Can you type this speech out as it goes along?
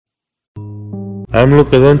I'm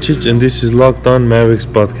Luka Doncic, and this is Locked On Mavericks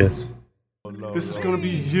podcast. This is gonna be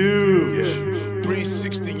huge. Yeah.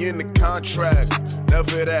 360 in the contract,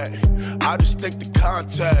 never that. I just take the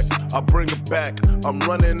contact, I bring it back. I'm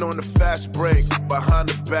running on the fast break, behind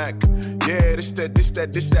the back. Yeah, this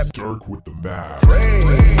that. Dirk with the Mavs.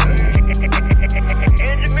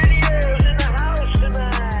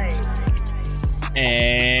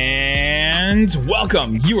 And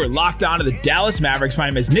welcome. You are locked on to the Dallas Mavericks. My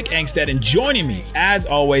name is Nick Angstead, and joining me, as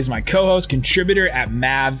always, my co-host, contributor at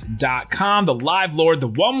Mavs.com, the live lord, the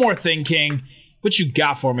one more thing king. What you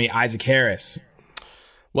got for me, Isaac Harris?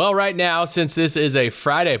 Well, right now, since this is a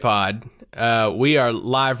Friday pod, we are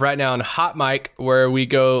live right now on Hot Mic, where we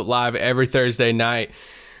go live every Thursday night.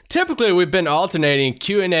 Typically, we've been alternating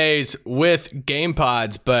Q&As with game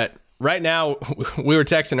pods, but right now, we were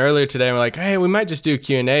texting earlier today, and we're like, hey, we might just do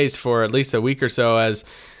Q&As for at least a week or so as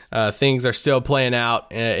things are still playing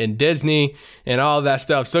out in Disney and all of that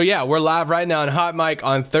stuff. So, yeah, we're live right now on Hot Mic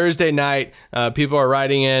on Thursday night. People are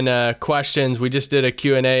writing in questions. We just did a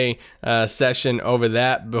Q&A session over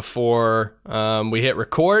that before we hit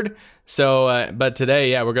record. So, but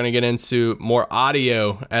today, yeah, we're going to get into more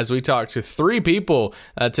audio as we talk to three people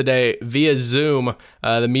today via Zoom.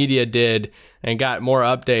 The media did and got more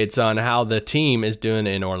updates on how the team is doing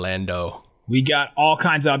in Orlando. We got all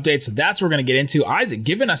kinds of updates, so that's what we're going to get into. Isaac,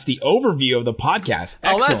 giving us the overview of the podcast. Excellent.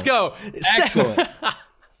 Oh, let's go. Excellent.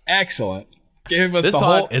 Excellent. Give us this the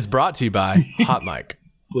pod whole... is brought to you by Hot Mic.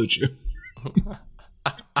 Blue Chew.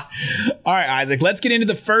 All right, Isaac, let's get into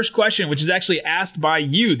the first question, which is actually asked by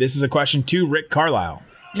you. This is a question to Rick Carlisle.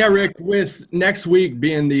 Yeah, Rick, with next week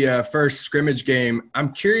being the first scrimmage game,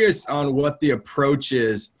 I'm curious on what the approach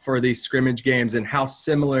is for these scrimmage games and how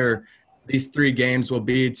similar these three games will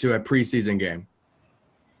be to a preseason game.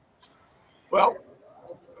 Well,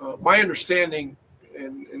 my understanding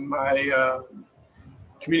in my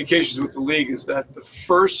communications with the league is that the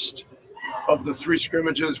first of the three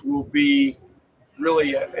scrimmages will be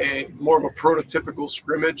really a more of a prototypical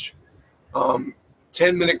scrimmage,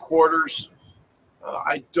 10-minute quarters.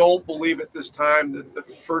 I don't believe at this time that the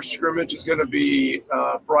first scrimmage is going to be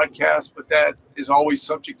broadcast, but that is always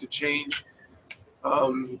subject to change.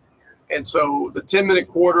 And so the 10-minute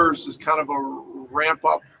quarters is kind of a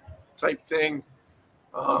ramp-up type thing.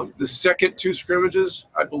 The second two scrimmages,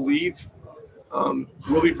 I believe,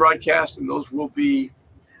 will be broadcast, and those will be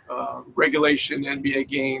regulation NBA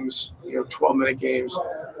games, 12-minute games.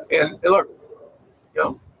 And look,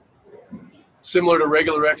 similar to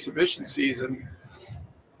regular exhibition season,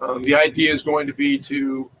 the idea is going to be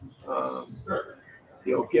to,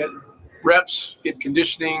 get reps, get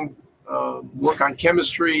conditioning, work on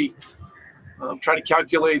chemistry, try to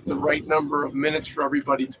calculate the right number of minutes for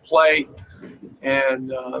everybody to play,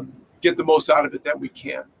 and get the most out of it that we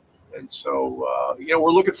can. And so,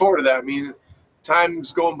 we're looking forward to that. I mean,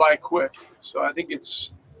 time's going by quick. So I think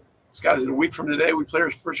it's guys, a week from today, we play our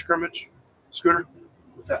first scrimmage. Scooter?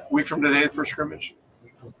 What's that? A week from today, the first scrimmage?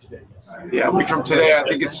 Yeah, a week from today. I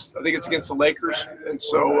think it's against the Lakers. And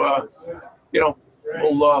so, we'll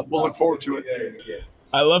look forward to it.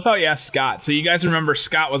 I love how you asked Scott. So you guys remember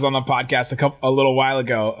Scott was on the podcast a little while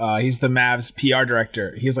ago. He's the Mavs PR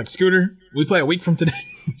director. He was like, Scooter, we play a week from today.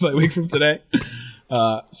 We play a week from today.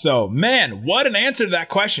 So, man, what an answer to that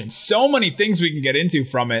question. So many things we can get into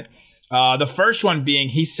from it. The first one being,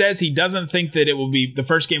 he says he doesn't think that the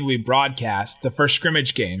first game will be broadcast, the first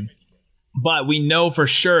scrimmage game. But we know for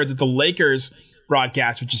sure that the Lakers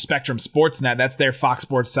broadcast, which is Spectrum Sportsnet, that's their Fox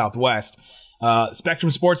Sports Southwest. Spectrum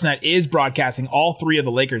Sportsnet is broadcasting all three of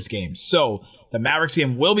the Lakers games. So the Mavericks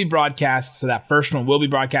game will be broadcast. So that first one will be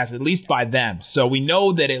broadcast at least by them. So we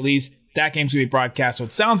know that at least that game's going to be broadcast. So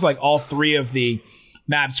it sounds like all three of the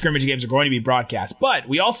Mavs scrimmage games are going to be broadcast. But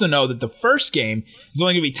we also know that the first game is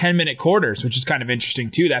only going to be 10-minute quarters, which is kind of interesting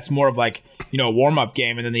too. That's more of like, a warm-up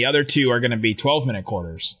game. And then the other two are going to be 12-minute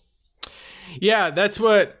quarters. Yeah, that's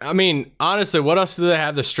what I mean. Honestly, what else do they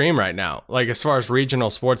have to stream right now? Like as far as regional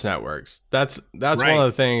sports networks, that's right. One of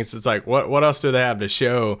the things. It's like what else do they have to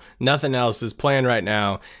show? Nothing else is playing right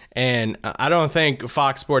now, and I don't think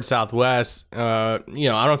Fox Sports Southwest. I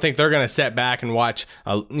don't think they're going to sit back and watch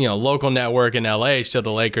a local network in LA show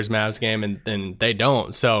the Lakers Mavs game, and they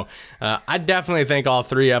don't. So I definitely think all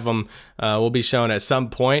three of them will be shown at some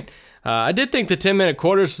point. I did think the 10-minute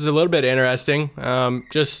quarters is a little bit interesting.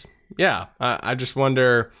 Yeah, I just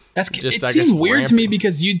wonder. It seems weird to me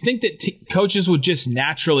because you'd think that coaches would just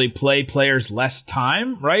naturally play players less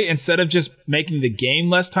time, right? Instead of just making the game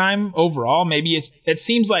less time overall. Maybe it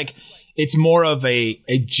seems like it's more of a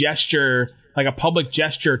gesture, like a public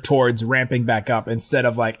gesture towards ramping back up instead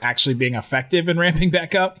of like actually being effective in ramping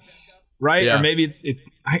back up. right? Yeah. Or maybe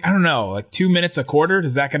I don't know, like 2 minutes a quarter.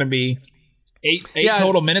 Is that going to be eight Yeah.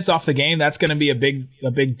 total minutes off the game? That's going to be a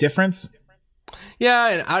big difference. Yeah,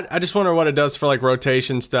 and I just wonder what it does for like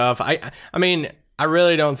rotation stuff. I mean, I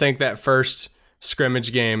really don't think that first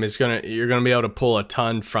scrimmage game you're gonna be able to pull a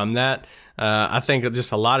ton from that. I think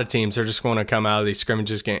just a lot of teams are just going to come out of these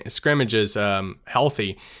scrimmages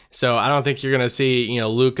healthy. So I don't think you're going to see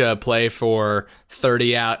Luka play for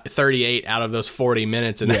 38 out of those 40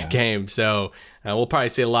 minutes in that game. So we'll probably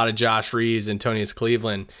see a lot of Josh Reeves and Tonius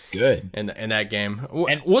Cleveland Good in that game.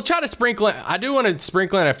 And we'll try to sprinkle in. I do want to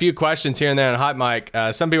sprinkle in a few questions here and there on Hot Mic.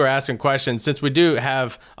 Some people are asking questions since we do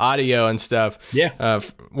have audio and stuff. Yeah.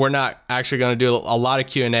 We're not actually going to do a lot of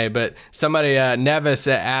Q&A, but somebody, Nevis,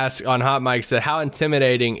 asked on Hot Mic, said, how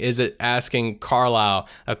intimidating is it asking Carlisle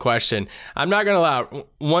a question? I'm not going to lie.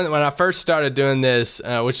 When I first started doing this,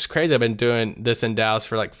 which is crazy, I've been doing this in Dallas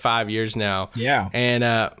for like 5 years now. Yeah.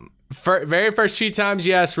 And very first few times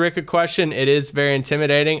you ask Rick a question, it is very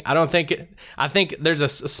intimidating. I think there's a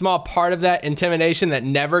small part of that intimidation that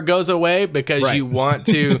never goes away because you want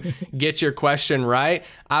to get your question right.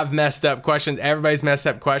 I've messed up questions. Everybody's messed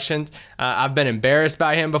up questions. I've been embarrassed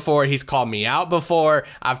by him before. He's called me out before.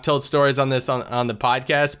 I've told stories on this on the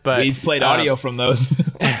podcast, but we've played audio from those.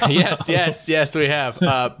 yes, we have.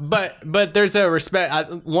 But there's a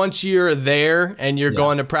respect. Once you're there and you're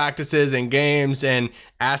going to practices and games and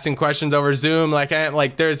asking questions over Zoom,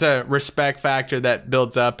 like there's a respect factor that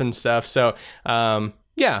builds up and stuff. So,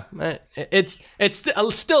 it's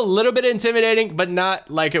still a little bit intimidating, but not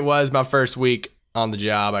like it was my first week on the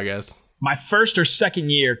job, I guess. My first or second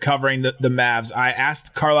year covering the Mavs, I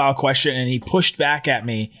asked Carlisle a question and he pushed back at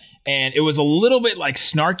me, and it was a little bit like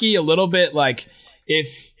snarky, a little bit like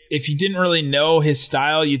if you didn't really know his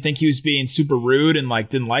style, you'd think he was being super rude and like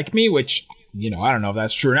didn't like me, which I don't know if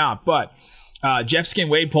that's true or not, but Jeff Skin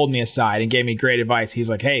Wade pulled me aside and gave me great advice. He's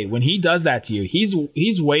like, hey, when he does that to you,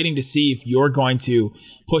 he's waiting to see if you're going to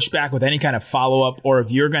push back with any kind of follow-up or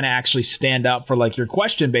if you're going to actually stand up for like your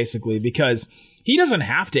question, basically, because he doesn't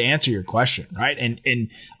have to answer your question, right? And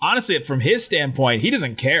honestly, from his standpoint, he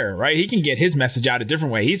doesn't care, right? He can get his message out a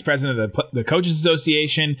different way. He's president of the Coaches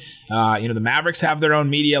Association. The Mavericks have their own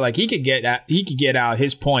media. Like he could get out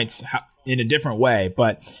his points in a different way.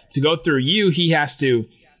 But to go through you, he has to.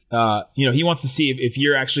 He wants to see if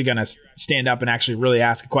you're actually going to stand up and actually really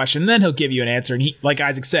ask a question. And then he'll give you an answer. And he, like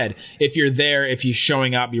Isaac said, if you're there, if you're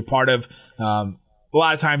showing up, you're part of. A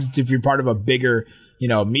lot of times, if you're part of a bigger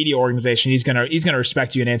media organization, he's gonna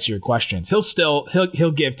respect you and answer your questions. He'll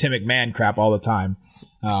give Tim McMahon crap all the time,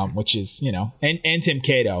 which is and Tim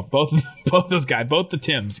Cato, both those guys, both the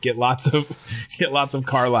Tims get lots of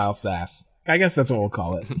Carlisle sass. I guess that's what we'll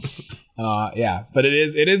call it. But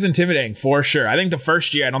it is intimidating for sure. I think the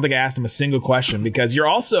first year, I don't think I asked him a single question because you're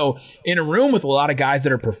also in a room with a lot of guys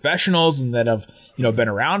that are professionals and that have been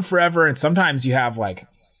around forever, and sometimes you have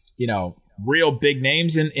real big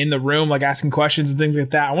names in the room, like asking questions and things like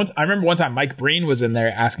that. I remember one time Mike Breen was in there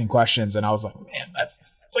asking questions, and I was like, man, it's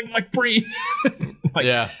like Mike Breen.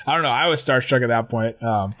 I don't know. I was starstruck at that point.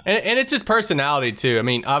 And it's his personality too. I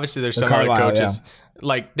mean, obviously there's some other coaches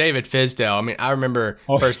like David Fizdale. I mean, I remember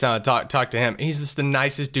first time I talked to him, he's just the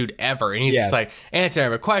nicest dude ever. And he's just like answering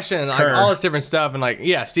every question and like all this different stuff. And like,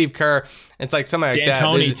 Steve Kerr. It's like somebody like that.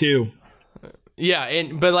 D'Antoni too.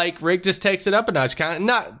 Yeah. But like Rick just takes it up a notch, kind of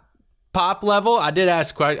not Pop level. I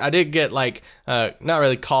did get like not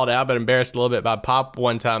really called out, but embarrassed a little bit by Pop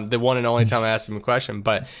one time, the one and only time I asked him a question.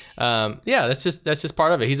 But that's just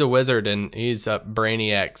part of it. He's a wizard and he's a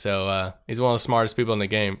brainiac, so he's one of the smartest people in the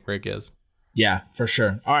game. Rick is. Yeah, for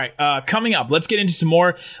sure. All right, coming up, let's get into some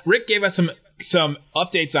more. Rick gave us some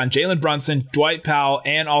updates on Jalen Brunson, Dwight Powell,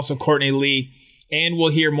 and also Courtney Lee. And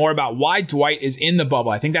we'll hear more about why Dwight is in the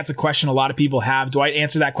bubble. I think that's a question a lot of people have. Dwight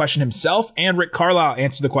answered that question himself, and Rick Carlisle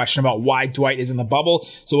answered the question about why Dwight is in the bubble.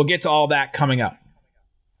 So we'll get to all that coming up.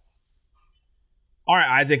 All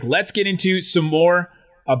right, Isaac, let's get into some more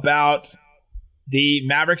about the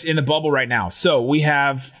Mavericks in the bubble right now. So we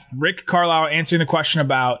have Rick Carlisle answering the question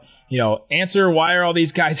about, answer why are all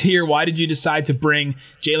these guys here? Why did you decide to bring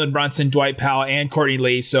Jalen Brunson, Dwight Powell, and Courtney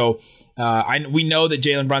Lee? So we know that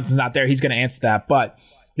Jalen Brunson's not there. He's going to answer that. But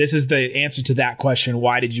this is the answer to that question.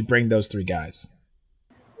 Why did you bring those three guys?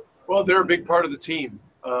 Well, they're a big part of the team.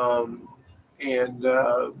 I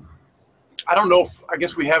don't know I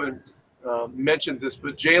guess we haven't mentioned this,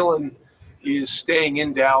 but Jalen is staying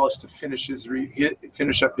in Dallas to finish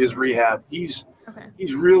up his rehab. He's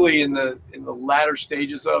really in the latter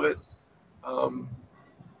stages of it.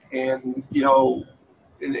 In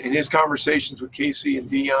his conversations with Casey and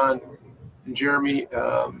Dion and Jeremy,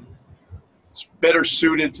 better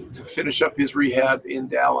suited to finish up his rehab in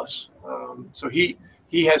Dallas. So he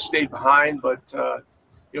has stayed behind, but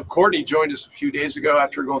Courtney joined us a few days ago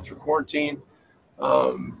after going through quarantine.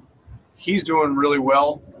 He's doing really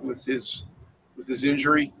well with his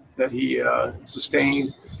injury that he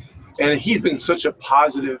sustained, and he's been such a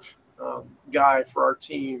positive guy for our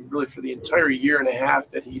team, really for the entire year and a half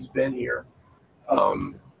that he's been here.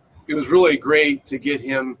 It was really great to get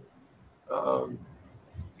him,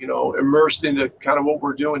 immersed into kind of what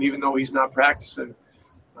we're doing, even though he's not practicing,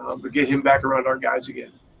 but get him back around our guys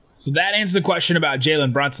again. So that answers the question about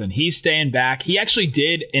Jalen Brunson. He's staying back. He actually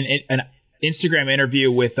did an Instagram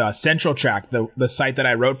interview with Central Track, the site that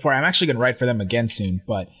I wrote for. I'm actually going to write for them again soon,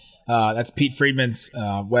 but that's Pete Friedman's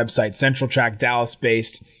website, Central Track,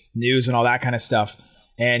 Dallas-based news and all that kind of stuff.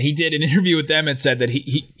 And he did an interview with them and said that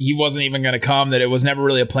he wasn't even going to come, that it was never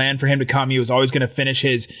really a plan for him to come. He was always going to finish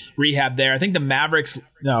his rehab there. I think the Mavericks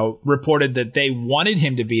reported that they wanted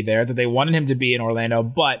him to be there, that they wanted him to be in Orlando,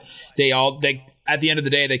 but they at the end of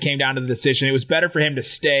the day, they came down to the decision. It was better for him to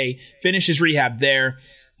stay, finish his rehab there,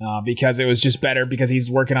 because it was just better because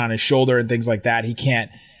he's working on his shoulder and things like that. He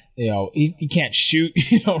can't, he can't shoot,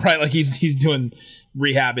 right? Like he's doing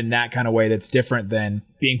rehab in that kind of way that's different than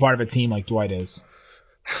being part of a team like Dwight is.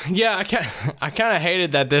 Yeah, I kind of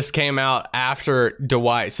hated that this came out after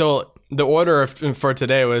Dwight. So the order for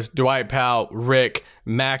today was Dwight Powell, Rick,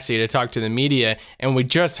 Maxey to talk to the media, and we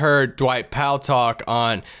just heard Dwight Powell talk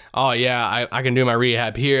on, oh yeah, I can do my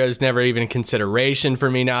rehab here. There's never even a consideration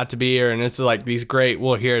for me not to be here, and it's like these great,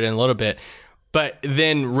 we'll hear it in a little bit. But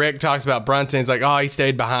then Rick talks about Brunson. He's like, oh, he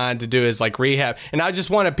stayed behind to do his rehab. And I just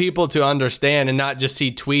wanted people to understand and not just see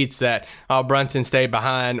tweets that, oh, Brunson stayed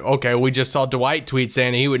behind. Okay, we just saw Dwight tweet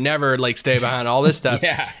saying he would never stay behind, all this stuff.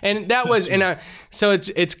 Yeah. And that was, so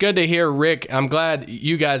it's good to hear Rick. I'm glad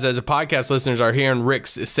you guys as a podcast listeners are hearing Rick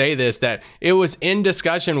say this, that it was in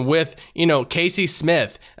discussion with, Casey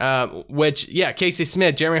Smith, Casey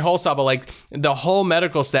Smith, Jeremy Holsapple, the whole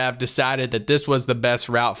medical staff decided that this was the best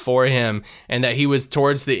route for him, and that he was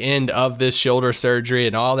towards the end of this shoulder surgery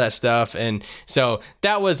and all that stuff. And so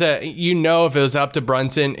that was if it was up to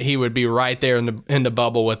Brunson, he would be right there in the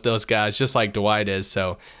bubble with those guys, just like Dwight is.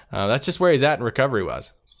 So that's just where he's at in recovery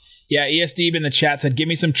wise. Yeah, ESD in the chat said, give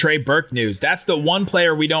me some Trey Burke news. That's the one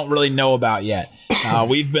player we don't really know about yet.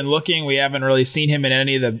 We've been looking. We haven't really seen him in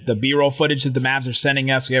any of the B-roll footage that the Mavs are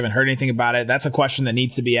sending us. We haven't heard anything about it. That's a question that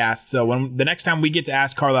needs to be asked. So when the next time we get to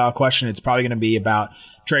ask Carlisle a question, it's probably going to be about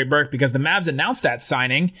Trey Burke, because the Mavs announced that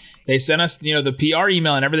signing. They sent us, the PR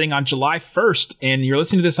email and everything on July 1st, and you're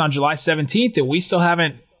listening to this on July 17th, and we still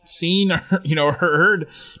haven't seen or heard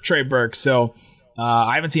Trey Burke. So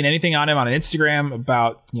I haven't seen anything on him on Instagram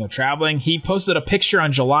about traveling. He posted a picture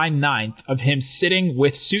on July 9th of him sitting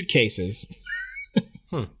with suitcases.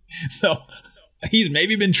 So he's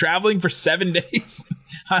maybe been traveling for 7 days.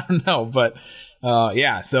 I don't know, but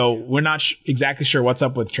so we're not exactly sure what's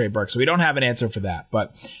up with Trey Burke, so we don't have an answer for that.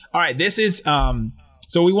 But all right, this is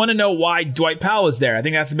so we want to know why Dwight Powell is there. I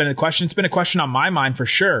think that's been a question. It's been a question on my mind for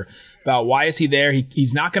sure about why is he there.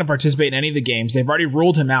 He's not going to participate in any of the games. They've already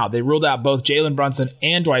ruled him out. They ruled out both Jalen Brunson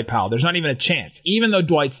and Dwight Powell. There's not even a chance. Even though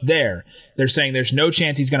Dwight's there, they're saying there's no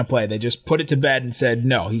chance he's going to play. They just put it to bed and said,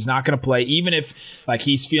 no, he's not going to play. Even if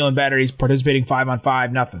he's feeling better, he's participating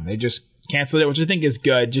 5-on-5, nothing. They just canceled it, which I think is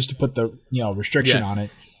good, just to put the restriction on it.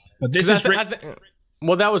 But this is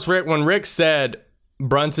well, that was Rick. When Rick said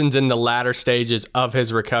Brunson's in the latter stages of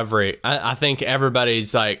his recovery, I think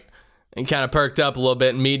everybody's and kind of perked up a little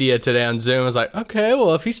bit in media today on Zoom. I was like, okay,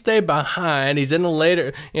 well, if he stayed behind, he's in the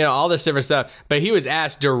later, all this different stuff. But he was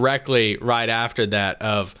asked directly right after that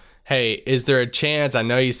of, hey, is there a chance? I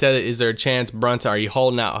know you said it. Is there a chance, Brunson? Are you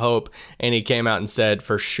holding out hope? And he came out and said,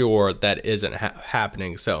 for sure, that isn't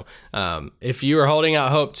happening. So if you are holding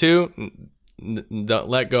out hope too, don't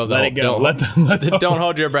let go of the hope. Don't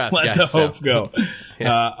hold your breath, let guys. The hope go.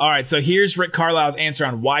 Yeah. All right, so here's Rick Carlisle's answer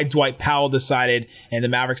on why Dwight Powell decided and the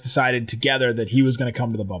Mavericks decided together that he was going to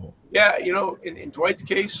come to the bubble. Yeah, in Dwight's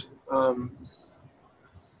case, the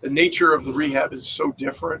nature of the rehab is so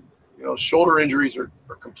different. Shoulder injuries are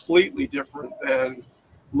completely different than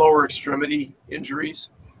lower extremity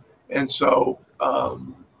injuries. And so,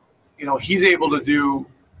 he's able to do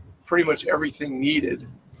pretty much everything needed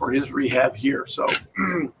for his rehab here. So,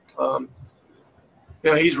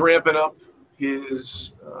 he's ramping up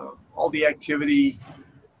his all the activity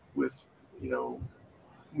with,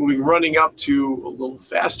 running up to a little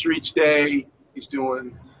faster each day. He's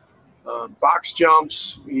doing box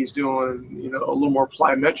jumps. He's doing, a little more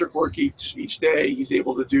plyometric work each day. He's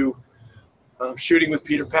able to do shooting with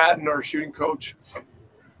Peter Patton, our shooting coach.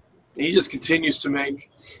 And he just continues to make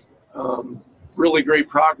really great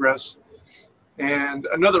progress. And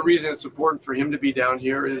another reason it's important for him to be down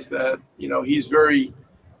here is that, he's very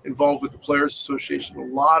involved with the Players Association. A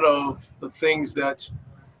lot of the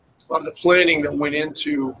planning that went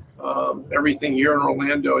into everything here in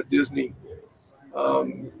Orlando at Disney,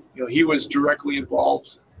 he was directly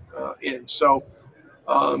involved in. So,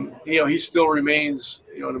 he still remains,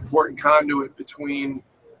 an important conduit between,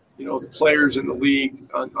 the players in the league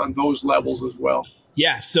on those levels as well.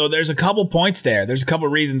 Yeah, so there's a couple points there. There's a couple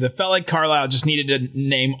reasons. It felt like Carlisle just needed to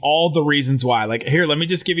name all the reasons why. Like, here, let me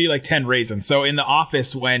just give you like 10 reasons. So in the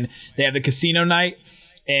office, when they have the casino night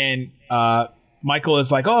and Michael is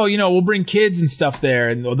like, oh, we'll bring kids and stuff there.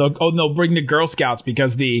 And they'll bring the Girl Scouts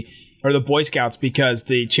or the Boy Scouts because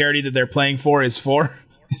the charity that they're playing for is for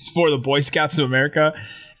the Boy Scouts of America.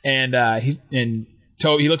 And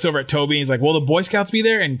he looks over at Toby and he's like, will the Boy Scouts be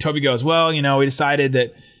there? And Toby goes, well, we decided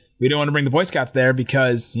that we don't want to bring the Boy Scouts there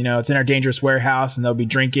because, it's in our dangerous warehouse and they'll be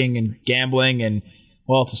drinking and gambling and,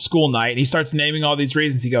 well, it's a school night. And he starts naming all these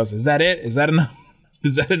reasons. He goes, is that it? Is that enough?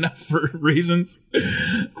 Is that enough for reasons?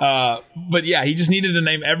 But yeah, he just needed to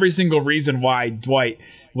name every single reason why Dwight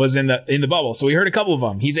was in the bubble. So we heard a couple of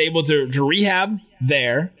them. He's able to rehab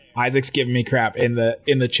there. Isaac's giving me crap in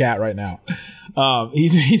the chat right now.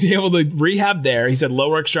 He's able to rehab there. He said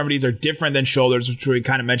lower extremities are different than shoulders, which we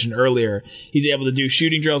kind of mentioned earlier. He's able to do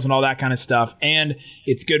shooting drills and all that kind of stuff, and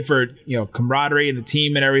it's good for camaraderie and the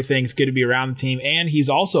team and everything. It's good to be around the team, and he's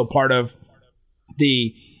also part of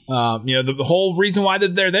the the whole reason why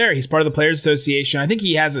that they're there. He's part of the Players Association. I think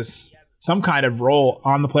he has some kind of role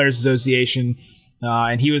on the Players Association,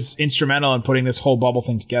 and he was instrumental in putting this whole bubble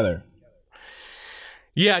thing together.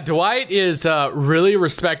 Yeah, Dwight is really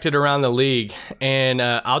respected around the league, and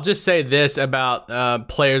I'll just say this about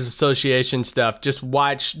Players Association stuff. Just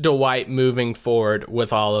watch Dwight moving forward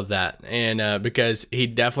with all of that, and because he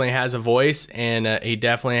definitely has a voice, and he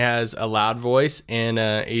definitely has a loud voice,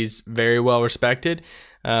 and he's very well respected,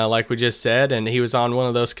 like we just said, and he was on one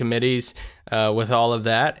of those committees with all of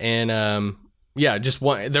that, and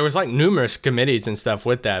there was like numerous committees and stuff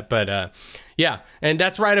with that, but yeah, and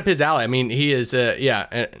that's right up his alley. I mean, he is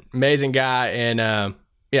an amazing guy and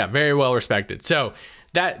very well respected. So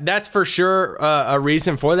that's for sure a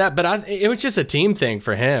reason for that. But it was just a team thing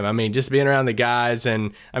for him. I mean, just being around the guys,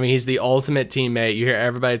 and I mean, he's the ultimate teammate. You hear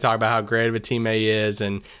everybody talk about how great of a teammate he is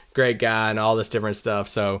and great guy and all this different stuff.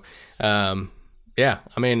 So I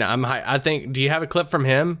mean, I think. Do you have a clip from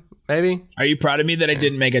him? Maybe. Are you proud of me that I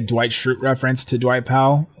didn't make a Dwight Schrute reference to Dwight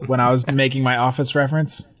Powell when I was making my Office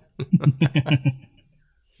reference?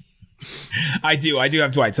 I do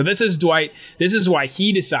have Dwight. So this is Dwight. This is why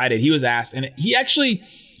he decided. He was asked, and he actually,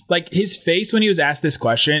 like, his face when he was asked this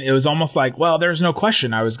question, it was almost like, well, there's no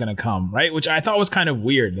question I was going to come, right? Which I thought was kind of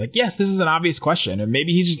weird. Like, yes, this is an obvious question, and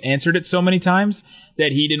maybe he just answered it so many times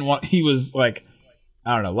that he was like,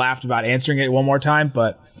 I don't know, laughed about answering it one more time.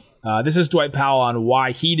 But this is Dwight Powell on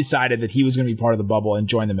why he decided that he was going to be part of the bubble and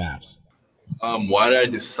join the Mavs. Why did I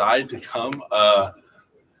decide to come?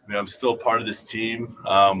 I'm still part of this team.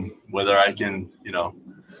 Whether I can,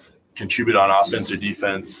 contribute on offense or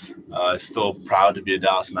defense, still proud to be a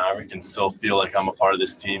Dallas Maverick and still feel like I'm a part of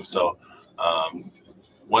this team. So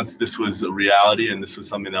once this was a reality and this was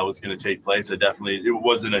something that was going to take place, it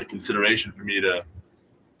wasn't a consideration for me to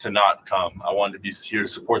not come. I wanted to be here to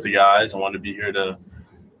support the guys. I wanted to be here to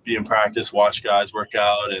be in practice, watch guys work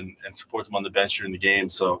out, and support them on the bench during the game.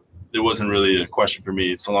 So it wasn't really a question for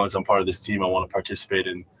me. So long as I'm part of this team, I want to participate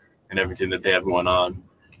in everything that they have going on.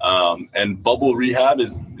 And bubble rehab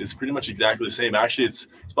is pretty much exactly the same. Actually, it's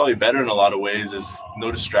probably better in a lot of ways. There's no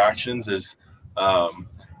distractions. It's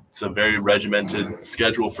a very regimented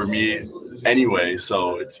schedule for me anyway.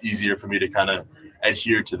 So it's easier for me to kind of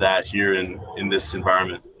adhere to that here in this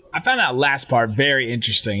environment. I found that last part very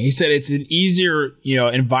interesting. He said it's an easier,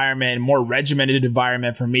 environment, more regimented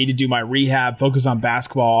environment for me to do my rehab, focus on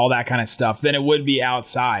basketball, all that kind of stuff than it would be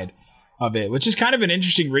outside of it, which is kind of an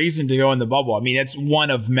interesting reason to go in the bubble. I mean, it's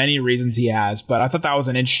one of many reasons he has, but I thought that was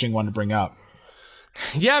an interesting one to bring up.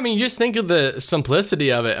 Yeah, I mean, just think of the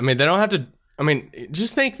simplicity of it. I mean, they don't have to. I mean,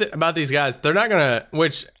 just think about these guys. They're not gonna.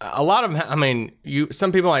 Which a lot of them. I mean,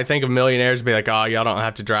 some people might think of millionaires and be like, "Oh, y'all don't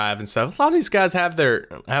have to drive and stuff." A lot of these guys have their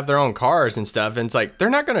own cars and stuff, and it's like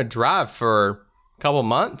they're not gonna drive for a couple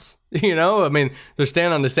months. I mean, they're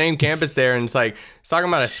staying on the same campus there, and it's talking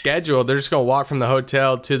about a schedule. They're just gonna walk from the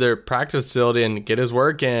hotel to their practice facility and get his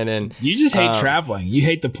work in. And you just hate traveling. You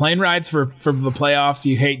hate the plane rides for the playoffs.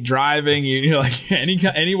 You hate driving. You like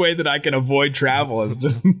any way that I can avoid travel is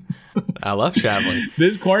just. I love traveling.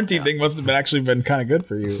 This quarantine thing must have actually been kind of good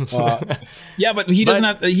for you. Yeah, but he doesn't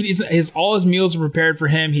have. His all his meals are prepared for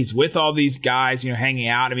him. He's with all these guys, hanging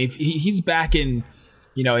out. I mean, he's back in,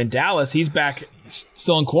 in Dallas. He's back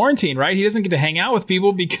still in quarantine, right? He doesn't get to hang out with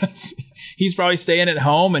people because he's probably staying at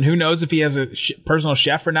home. And who knows if he has a personal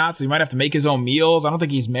chef or not? So he might have to make his own meals. I don't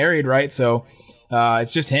think he's married, right? So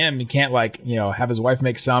it's just him. He can't have his wife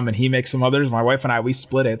make some and he makes some others. My wife and I, we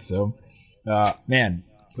split it. So, man.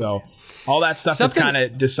 So all that stuff is kind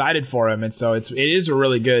of decided for him, and so it is a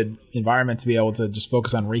really good environment to be able to just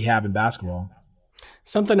focus on rehab and basketball.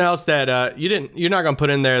 Something else that you're not going to put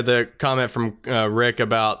in there, the comment from Rick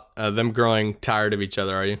about them growing tired of each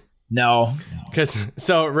other, are you? No.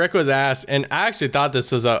 So Rick was asked, and I actually thought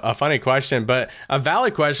this was a funny question, but a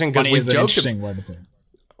valid question because we've joked.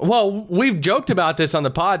 Well, we've joked about this on the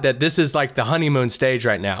pod that this is like the honeymoon stage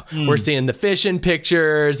right now. We're seeing the fishing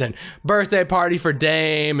pictures and birthday party for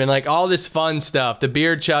Dame and like all this fun stuff, the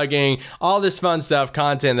beer chugging, all this fun stuff,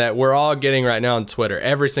 content that we're all getting right now on Twitter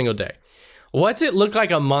every single day. What's it look like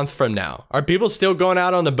a month from now? Are people still going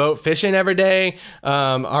out on the boat fishing every day?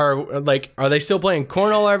 Are they still playing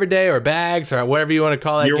cornhole every day or bags or whatever you want to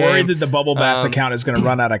call it? You're worried that the Bubble Bass account is going to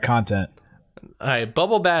run out of content.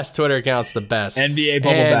 Bubble Bass Twitter account's the best. NBA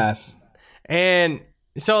Bubble Bass. And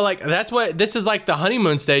so that's what this is, like the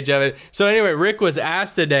honeymoon stage of it. So anyway, Rick was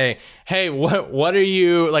asked today, hey, what are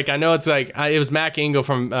you like? I know it's like it was Mac Engel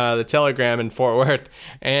from the Telegram in Fort Worth,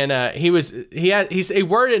 and he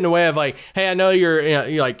worded it in a way of like, hey, I know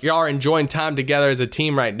you're like y'all are enjoying time together as a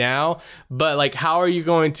team right now, but like how are you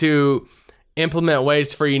going to implement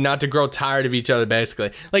ways for you not to grow tired of each other,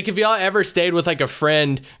 basically? Like if y'all ever stayed with like a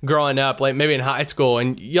friend growing up, like maybe in high school,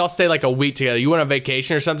 and y'all stay like a week together, you went on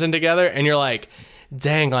vacation or something together, and you're like,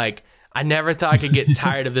 dang, like I never thought I could get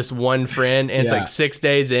tired of this one friend, and it's like 6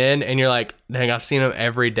 days in, and you're like, dang, I've seen him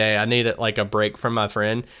every day, I need like a break from my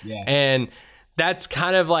friend. Yes. And that's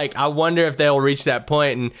kind of like, I wonder if they'll reach that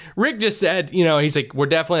point. And Rick just said, he's like, we're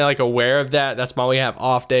definitely like aware of that. That's why we have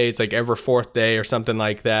off days, like every fourth day or something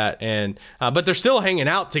like that. And, but they're still hanging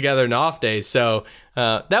out together in off days. So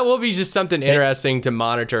that will be just something interesting to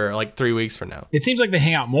monitor like 3 weeks from now. It seems like they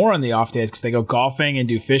hang out more on the off days because they go golfing and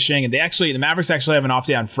do fishing. And the Mavericks actually have an off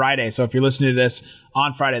day on Friday. So if you're listening to this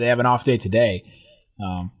on Friday, they have an off day today.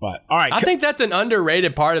 But all right. I think that's an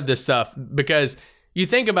underrated part of this stuff because you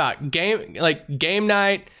think about game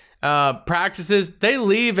night, practices, they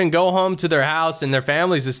leave and go home to their house and their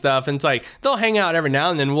families and stuff. And it's like, they'll hang out every now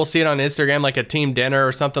and then. We'll see it on Instagram, like a team dinner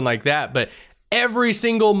or something like that. But every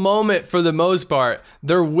single moment, for the most part,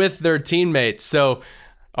 they're with their teammates. So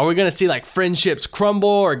are we going to see like friendships crumble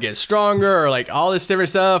or get stronger or like all this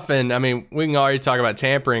different stuff? And I mean, we can already talk about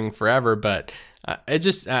tampering forever, but it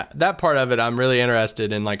just, that part of it, I'm really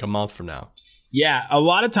interested in like a month from now. Yeah, a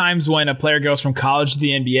lot of times when a player goes from college to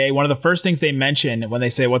the NBA, one of the first things they mention when they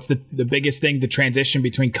say what's the biggest thing, the transition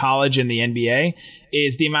between college and the NBA,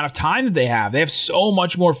 is the amount of time that they have. They have so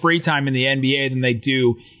much more free time in the NBA than they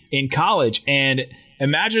do in college. And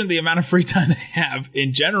imagine the amount of free time they have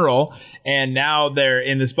in general. And now they're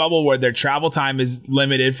in this bubble where their travel time is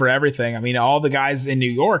limited for everything. I mean, all the guys in New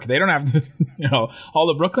York, they don't have, all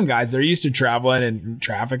the Brooklyn guys, they're used to traveling and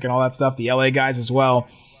traffic and all that stuff. The LA guys as well.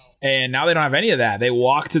 And now they don't have any of that. They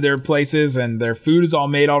walk to their places and their food is all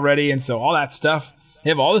made already. And so all that stuff,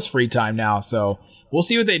 they have all this free time now. So we'll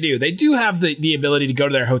see what they do. They do have the ability to go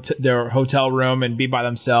to their hotel room and be by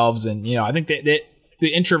themselves. And, I think that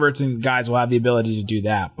the introverts and guys will have the ability to do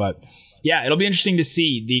that. But yeah, it'll be interesting to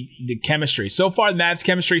see the chemistry. So far, the Mavs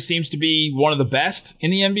chemistry seems to be one of the best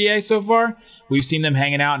in the NBA so far. We've seen them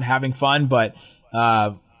hanging out and having fun, but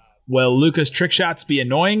will Luka's trick shots be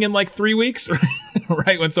annoying in like 3 weeks?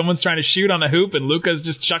 Right, when someone's trying to shoot on a hoop and Luka's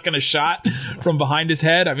just chucking a shot from behind his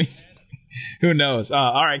head. I mean, who knows?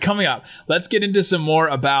 All right, coming up, let's get into some more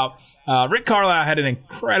about Rick Carlisle had an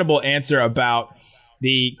incredible answer about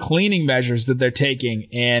the cleaning measures that they're taking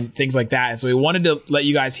and things like that. And so we wanted to let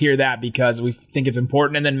you guys hear that because we think it's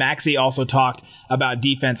important. And then Maxey also talked about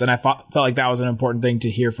defense, and I felt like that was an important thing to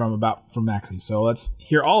hear from Maxey. So let's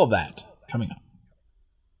hear all of that coming up.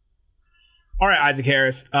 All right, Isaac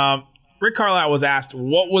Harris. Rick Carlisle was asked,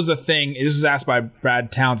 what was a thing, this is asked by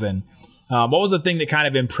Brad Townsend, what was the thing that kind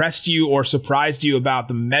of impressed you or surprised you about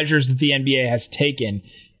the measures that the NBA has taken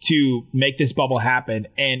to make this bubble happen?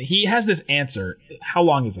 And he has this answer. How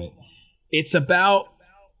long is it? It's about,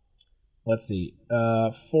 50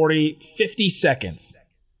 seconds.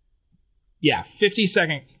 Yeah,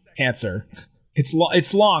 50-second answer.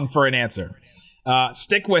 It's long for an answer.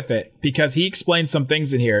 Stick with it because he explains some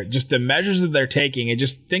things in here. Just the measures that they're taking, and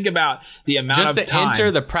just think about the amount just of to time. enter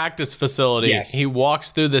the practice facility. Yes. He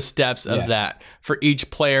walks through the steps of Yes. that for each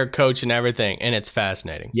player, coach, and everything, and it's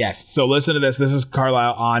fascinating. Yes. So listen to this. This is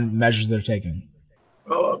Carlisle on measures they're taking.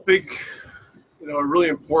 Well, a big, a really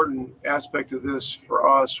important aspect of this for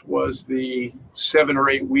us was the 7 or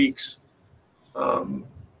 8 weeks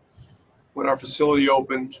when our facility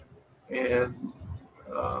opened, and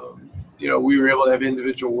we were able to have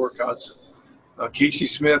individual workouts. Casey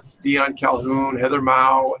Smith, Dion Calhoun, Heather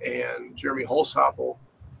Mao, and Jeremy Holsapple,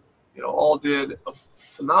 all did a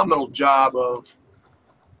phenomenal job of,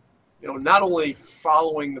 not only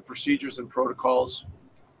following the procedures and protocols,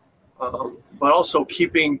 but also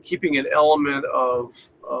keeping an element of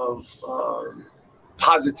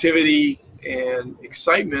positivity and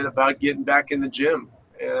excitement about getting back in the gym.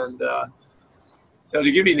 And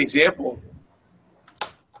to give you an example,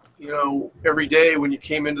 every day when you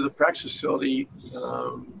came into the practice facility,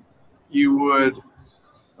 you would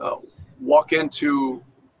walk into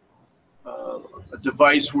a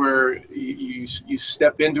device where you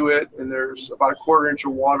step into it, and there's about a 1/4 inch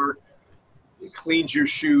of water. It cleans your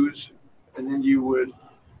shoes, and then you would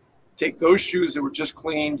take those shoes that were just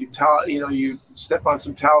cleaned. You step on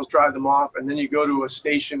some towels, dry them off, and then you go to a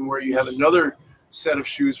station where you have another set of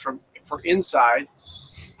shoes for inside.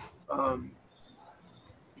 You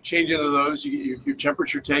change into those. You get your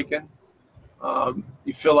temperature taken.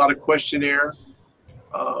 You fill out a questionnaire.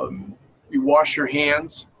 You wash your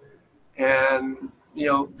hands, and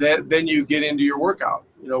then you get into your workout.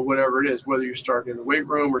 Whatever it is, whether you're starting in the weight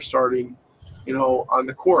room or starting on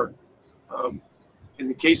the court. In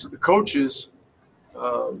the case of the coaches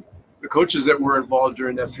that were involved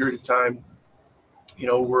during that period of time,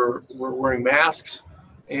 were wearing masks,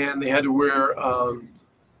 and they had to wear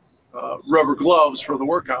rubber gloves for the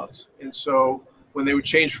workouts. And so when they would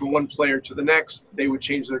change from one player to the next, they would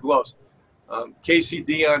change their gloves. Casey,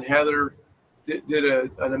 Dion, Heather did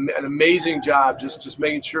an amazing job just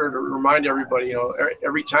making sure to remind everybody,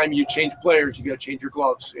 every time you change players, you got to change your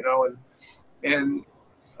gloves, and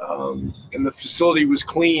the facility was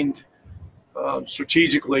cleaned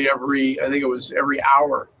strategically every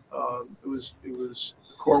hour. The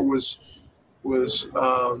court was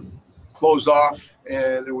closed off,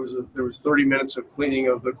 and there was 30 minutes of cleaning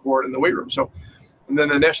of the court and the weight room. So, and then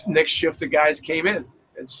the next shift of guys came in,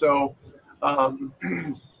 and so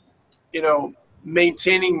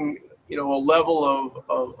maintaining a level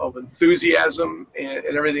of enthusiasm and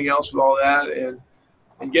everything else with all that, and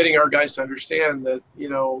getting our guys to understand that,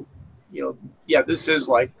 this is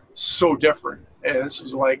like so different. And this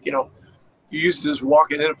is like, you used to just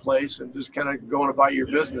walking in a place and just kind of going about your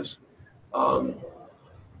business.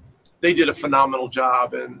 They did a phenomenal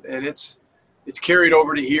job, and it's carried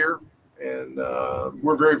over to here. And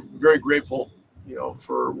we're very, very grateful,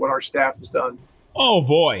 for what our staff has done. Oh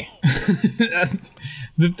boy.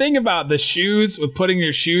 The thing about the shoes, with putting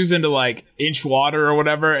your shoes into like inch water or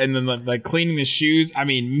whatever, and then like cleaning the shoes, I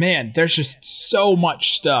mean, man, there's just so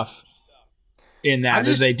much stuff in that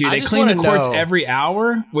they do. They clean the courts every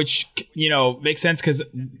hour, which makes sense because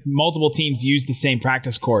multiple teams use the same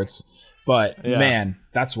practice courts. But man,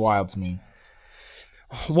 that's wild to me.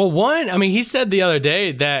 Well, he said the other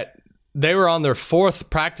day that they were on their 4th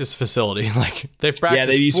practice facility. Like they've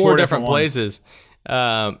practiced 4 different places.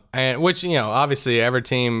 And which, obviously every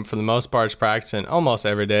team for the most part is practicing almost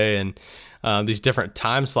every day, and these different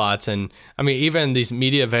time slots. And even these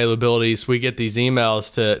media availabilities, we get these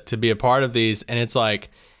emails to be a part of these. And it's like,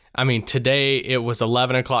 today it was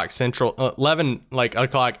 11 o'clock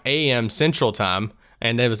a.m. Central time,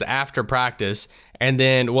 and it was after practice. And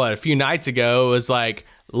then a few nights ago it was like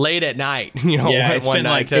late at night,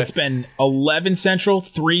 it's been 11 Central,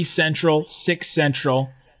 3 Central, 6 Central,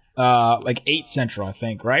 8 Central, I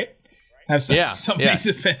think, right? Some of these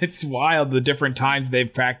events, it's wild the different times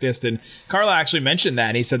they've practiced. And Carla actually mentioned that,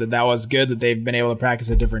 and he said that was good that they've been able to practice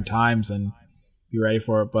at different times and be ready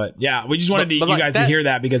for it. But yeah, we just wanted you guys to hear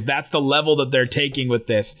that, because that's the level that they're taking with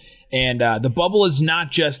this. And the bubble is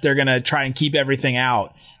not just they're going to try and keep everything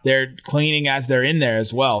out. They're cleaning as they're in there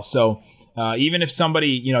as well. So even if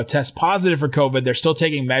somebody, tests positive for COVID, they're still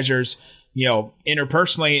taking measures,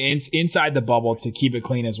 interpersonally inside the bubble to keep it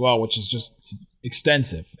clean as well, which is just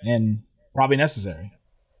extensive and probably necessary.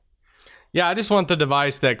 Yeah, I just want the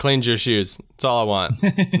device that cleans your shoes. That's all I want.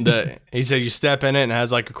 He said you step in it and it has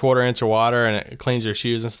like a 1/4 inch of water and it cleans your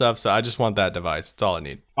shoes and stuff. So I just want that device. That's all I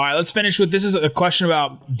need. All right, let's finish with this. Is a question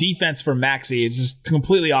about defense for Maxey. It's just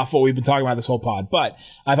completely off what we've been talking about this whole pod. But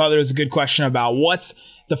I thought there was a good question about what's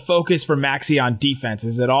the focus for Maxey on defense.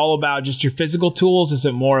 Is it all about just your physical tools? Is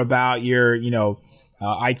it more about your,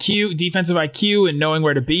 IQ, defensive IQ, and knowing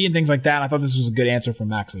where to be and things like that? I thought this was a good answer from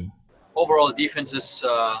Maxey. Overall, defense is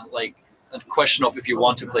like a question of if you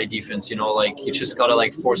want to play defense. You just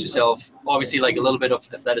gotta force yourself. Obviously, a little bit of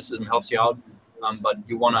athleticism helps you out. But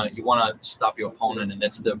you wanna stop your opponent, and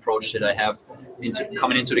that's the approach that I have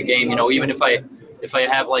coming into the game. Even if I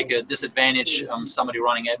have a disadvantage, somebody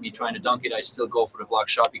running at me trying to dunk it, I still go for the block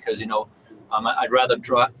shot because I'd rather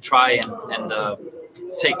try and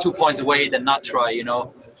take 2 points away than not try.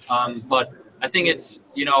 But I think it's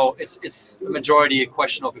a majority a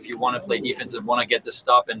question of if you want to play defense and want to get the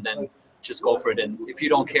stop, and then just go for it. And if you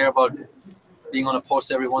don't care about being on a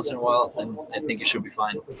post every once in a while, then I think you should be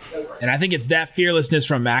fine. And I think it's that fearlessness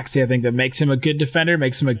from Maxey, I think, that makes him a good defender,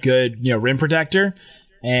 makes him a good, rim protector.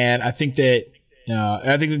 And I think that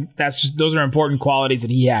that's just, those are important qualities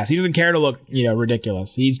that he has. He doesn't care to look,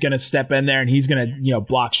 ridiculous. He's going to step in there and he's going to,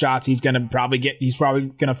 block shots. He's probably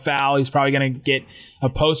going to foul. He's probably going to get a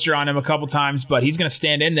poster on him a couple times, but he's going to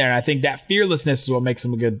stand in there. And I think that fearlessness is what makes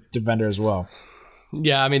him a good defender as well.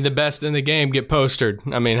 Yeah, the best in the game get postered.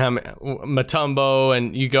 Mutombo,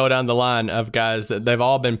 and you go down the line of guys that they've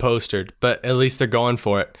all been postered, but at least they're going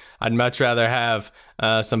for it. I'd much rather have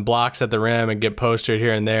some blocks at the rim and get postered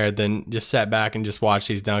here and there than just sit back and just watch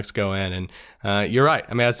these dunks go in. And you're right.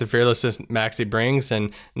 That's the fearlessness Maxey brings,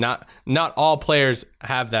 and not all players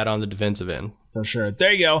have that on the defensive end. For sure.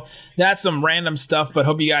 There you go. That's some random stuff, but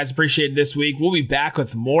hope you guys appreciate it this week. We'll be back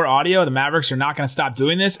with more audio. The Mavericks are not going to stop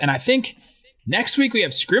doing this, and I think next week we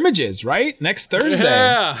have scrimmages, right? Next Thursday.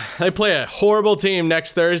 Yeah, they play a horrible team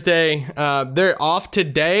next Thursday. They're off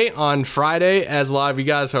today on Friday. As a lot of you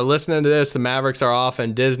guys are listening to this, the Mavericks are off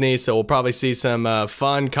in Disney, so we'll probably see some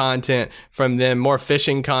fun content from them, more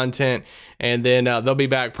fishing content. And then they'll be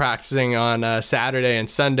back practicing on Saturday and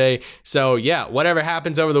Sunday. So, yeah, whatever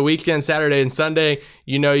happens over the weekend, Saturday and Sunday,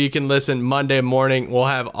 you can listen Monday morning. We'll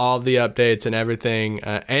have all the updates and everything.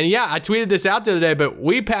 And, yeah, I tweeted this out the other day, but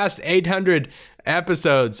we passed 800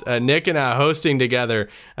 episodes, Nick and I hosting together,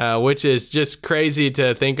 which is just crazy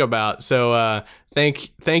to think about. So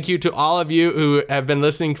thank you to all of you who have been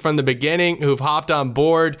listening from the beginning, who've hopped on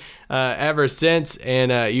board ever since,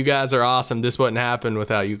 and you guys are awesome. This wouldn't happen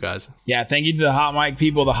without you guys. Yeah, thank you to the Hot Mic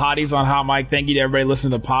people, the hotties on Hot Mic. Thank you to everybody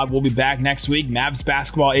listening to the pod. We'll be back next week. Mavs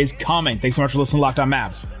basketball is coming. Thanks so much for listening to Locked On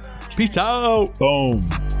Mavs. Peace out. Boom.